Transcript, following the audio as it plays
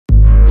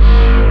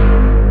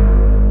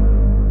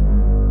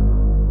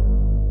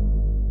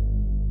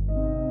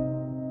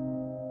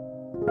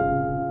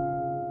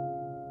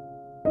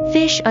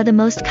Fish are the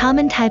most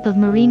common type of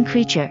marine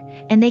creature,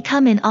 and they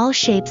come in all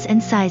shapes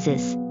and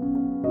sizes.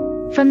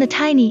 From the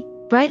tiny,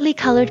 brightly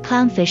colored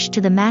clownfish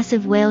to the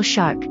massive whale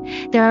shark,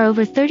 there are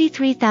over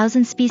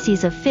 33,000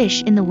 species of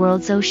fish in the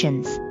world's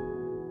oceans.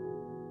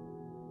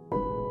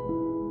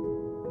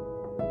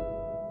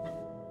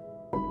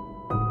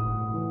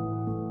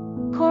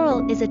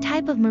 Coral is a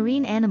type of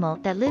marine animal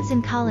that lives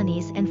in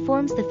colonies and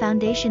forms the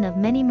foundation of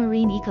many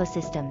marine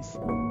ecosystems.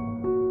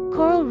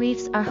 Coral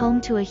reefs are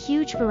home to a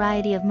huge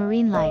variety of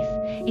marine life,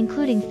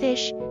 including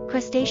fish,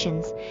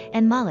 crustaceans,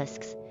 and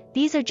mollusks.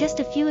 These are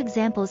just a few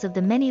examples of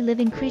the many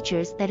living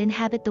creatures that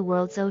inhabit the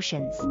world's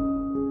oceans.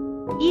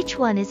 Each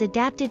one is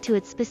adapted to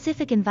its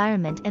specific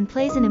environment and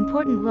plays an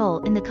important role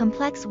in the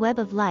complex web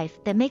of life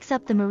that makes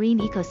up the marine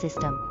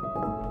ecosystem.